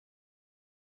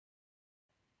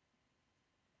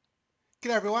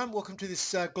G'day everyone, welcome to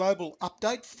this global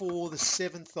update for the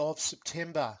 7th of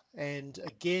September. And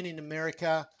again in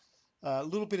America, a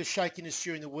little bit of shakiness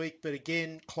during the week, but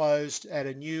again closed at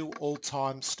a new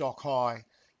all-time stock high.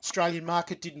 Australian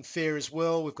market didn't fare as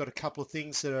well. We've got a couple of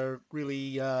things that are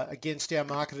really against our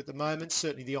market at the moment.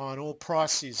 Certainly the iron ore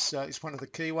price is one of the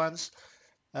key ones.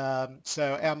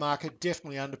 So our market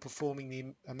definitely underperforming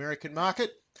the American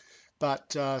market,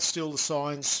 but still the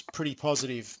signs pretty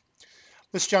positive.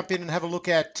 Let's jump in and have a look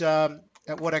at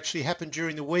what actually happened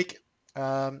during the week.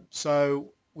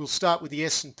 So we'll start with the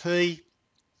S&P,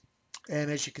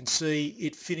 and as you can see,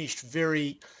 it finished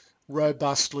very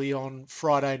robustly on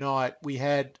Friday night. We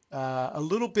had a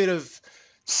little bit of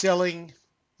selling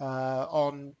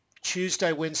on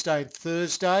Tuesday, Wednesday, and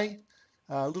Thursday.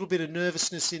 A little bit of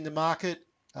nervousness in the market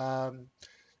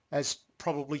as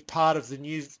probably part of the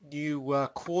new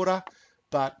quarter.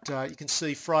 But you can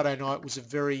see Friday night was a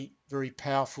very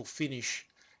powerful finish,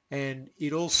 and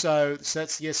it also, so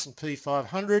that's the S&P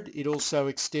 500. It also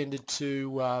extended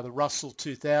to the Russell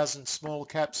 2000 smaller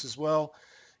caps as well.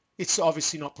 It's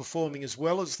obviously not performing as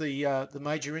well as the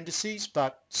major indices,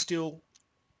 but still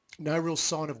no real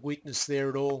sign of weakness there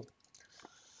at all.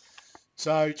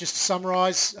 So just to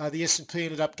summarize, the S&P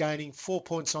ended up gaining 4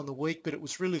 points on the week, but it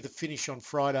was really the finish on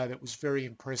Friday that was very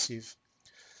impressive.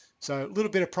 So a little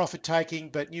bit of profit taking,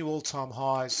 but new all-time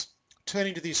highs.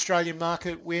 Turning to the Australian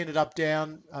market, we ended up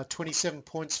down 27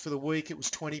 points for the week. It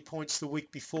was 20 points the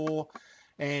week before,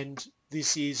 and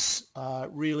this is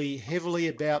really heavily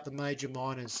about the major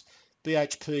miners,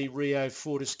 BHP, Rio,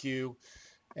 Fortescue,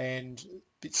 and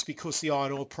it's because the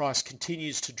iron ore price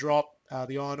continues to drop.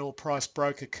 The iron ore price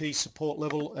broke a key support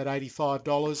level at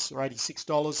 $85 or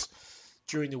 $86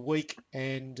 during the week,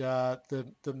 and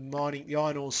the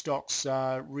iron ore stocks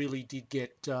really did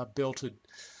get belted.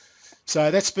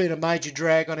 So that's been a major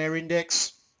drag on our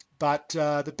index. But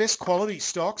the best quality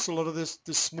stocks, a lot of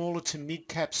the smaller to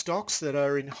mid-cap stocks that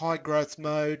are in high growth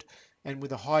mode and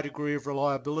with a high degree of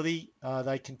reliability,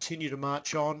 they continue to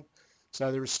march on.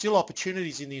 So there are still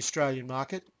opportunities in the Australian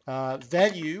market.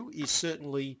 Value is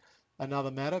certainly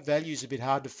another matter. Value is a bit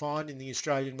hard to find in the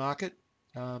Australian market.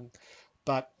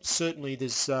 But certainly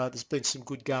there's been some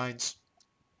good gains.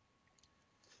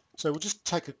 So we'll just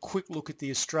take a quick look at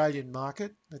the Australian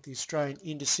market, at the Australian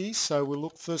indices. So we'll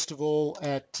look first of all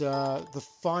at the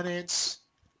finance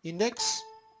index.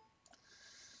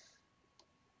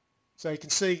 So you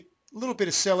can see a little bit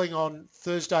of selling on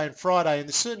Thursday and Friday, and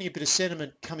there's certainly a bit of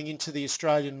sentiment coming into the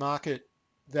Australian market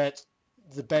that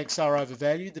the banks are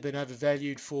overvalued. They've been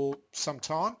overvalued for some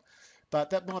time, but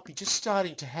that might be just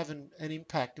starting to have an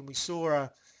impact. And we saw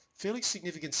a fairly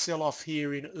significant sell-off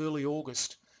here in early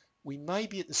August. We may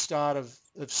be at the start of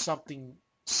something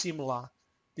similar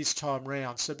this time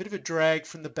round. So a bit of a drag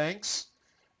from the banks,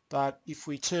 but if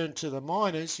we turn to the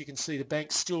miners, you can see the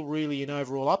banks still really in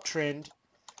overall uptrend.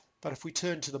 But if we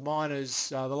turn to the miners,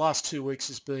 the last 2 weeks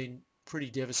has been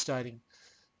pretty devastating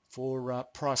for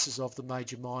prices of the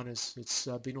major miners. It's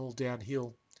been all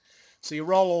downhill. So you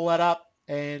roll all that up,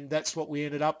 and that's what we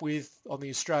ended up with on the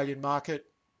Australian market.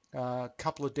 A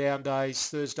couple of down days,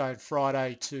 Thursday and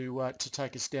Friday, to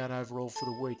take us down overall for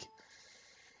the week.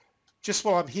 Just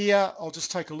while I'm here, I'll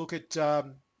just take a look at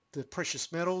the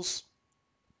precious metals.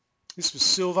 This was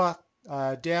silver,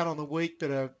 down on the week,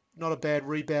 but not a bad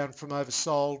rebound from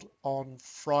oversold on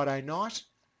Friday night.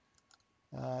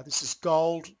 This is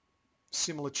gold,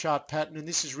 similar chart pattern, and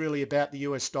this is really about the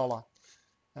US dollar.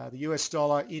 The US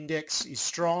dollar index is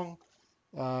strong.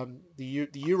 The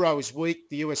euro is weak,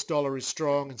 the US dollar is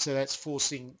strong, and so that's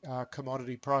forcing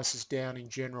commodity prices down in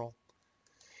general.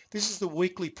 This is the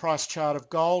weekly price chart of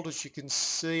gold. As you can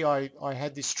see, I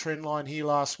had this trend line here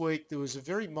last week. There was a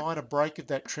very minor break of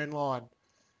that trend line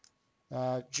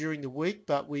during the week,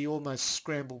 but we almost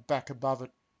scrambled back above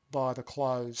it by the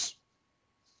close.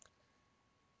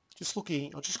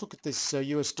 I'll just look at this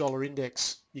US dollar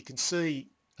index. You can see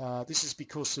this is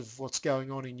because of what's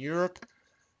going on in Europe.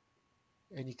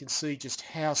 And you can see just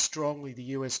how strongly the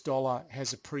US dollar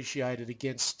has appreciated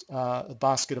against a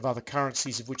basket of other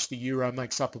currencies, of which the euro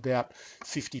makes up about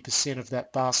 50% of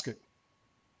that basket.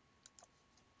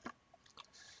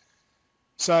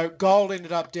 So gold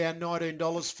ended up down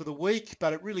 $19 for the week,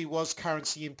 but it really was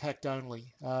currency impact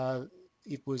only.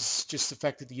 It was just the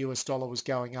fact that the US dollar was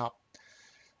going up.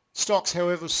 Stocks,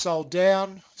 however, sold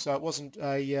down, so it wasn't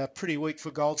a pretty week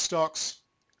for gold stocks.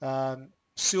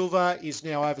 Silver is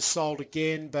now oversold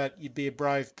again, but you'd be a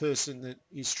brave person that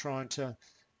is trying to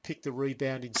pick the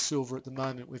rebound in silver at the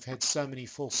moment. We've had so many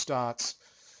false starts.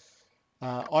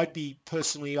 I'd be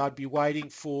waiting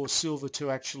for silver to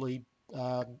actually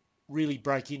really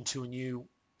break into a new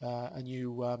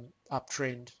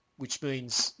uptrend, which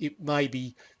means it may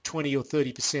be 20 or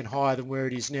 30% higher than where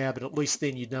it is now, but at least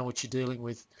then you'd know what you're dealing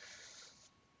with.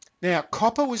 Now,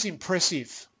 copper was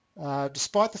impressive.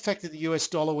 Despite the fact that the US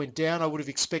dollar went down, I would have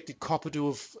expected copper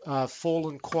to have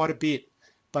fallen quite a bit,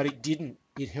 but it didn't.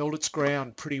 It held its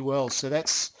ground pretty well. So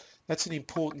that's an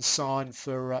important sign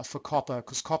for copper,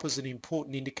 because copper is an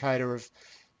important indicator of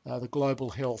the global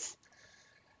health.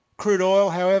 Crude oil,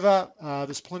 however,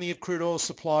 there's plenty of crude oil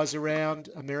supplies around.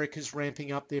 America's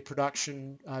ramping up their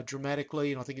production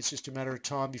dramatically, and I think it's just a matter of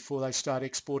time before they start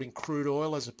exporting crude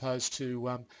oil as opposed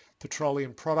to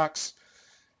petroleum products.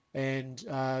 And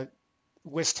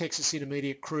West Texas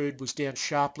Intermediate crude was down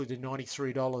sharply to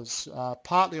 $93,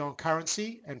 partly on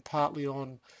currency and partly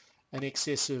on an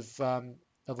excess of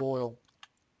oil.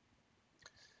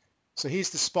 So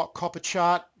here's the spot copper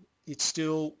chart. It's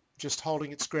still just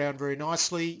holding its ground very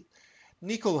nicely.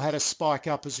 Nickel had a spike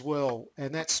up as well,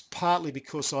 and that's partly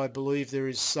because I believe there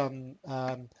is some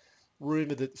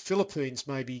rumour that the Philippines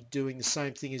may be doing the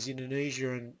same thing as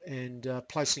Indonesia and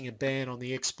placing a ban on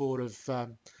the export of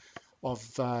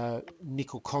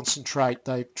nickel concentrate.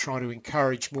 They're trying to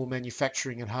encourage more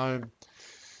manufacturing at home.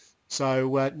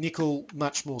 So nickel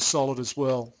much more solid as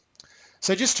well.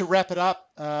 So just to wrap it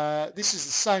up, this is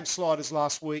the same slide as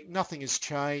last week. Nothing has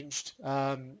changed.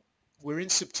 We're in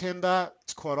September.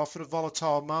 It's quite often a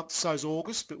volatile month. So is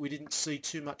August, but we didn't see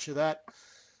too much of that.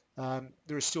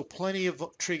 There are still plenty of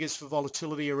triggers for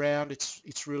volatility around.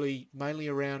 It's really mainly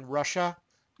around Russia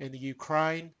and the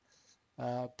Ukraine.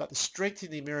 But the strength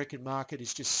in the American market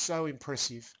is just so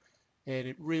impressive, and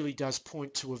it really does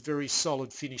point to a very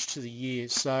solid finish to the year.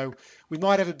 So we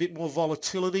might have a bit more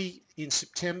volatility in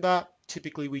September.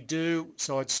 Typically we do,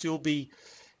 so I'd still be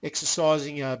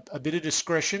exercising a bit of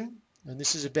discretion, and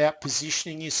this is about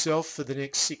positioning yourself for the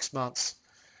next 6 months.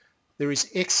 There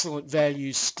is excellent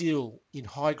value still in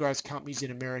high growth companies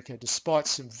in America, despite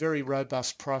some very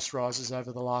robust price rises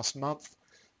over the last month,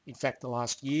 in fact the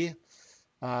last year.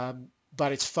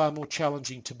 But it's far more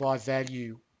challenging to buy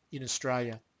value in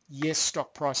Australia. Yes,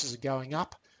 stock prices are going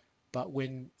up, but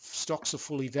when stocks are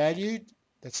fully valued,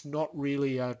 that's not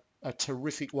really a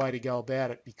terrific way to go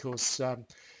about it, because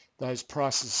those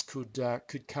prices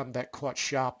could come back quite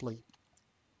sharply.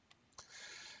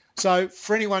 So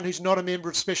for anyone who's not a member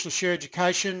of Specialist Share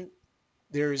Education,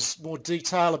 there is more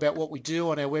detail about what we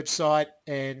do on our website,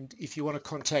 and if you want to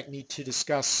contact me to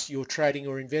discuss your trading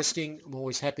or investing, I'm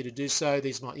always happy to do so.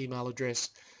 There's my email address.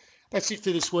 That's it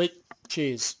for this week.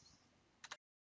 Cheers.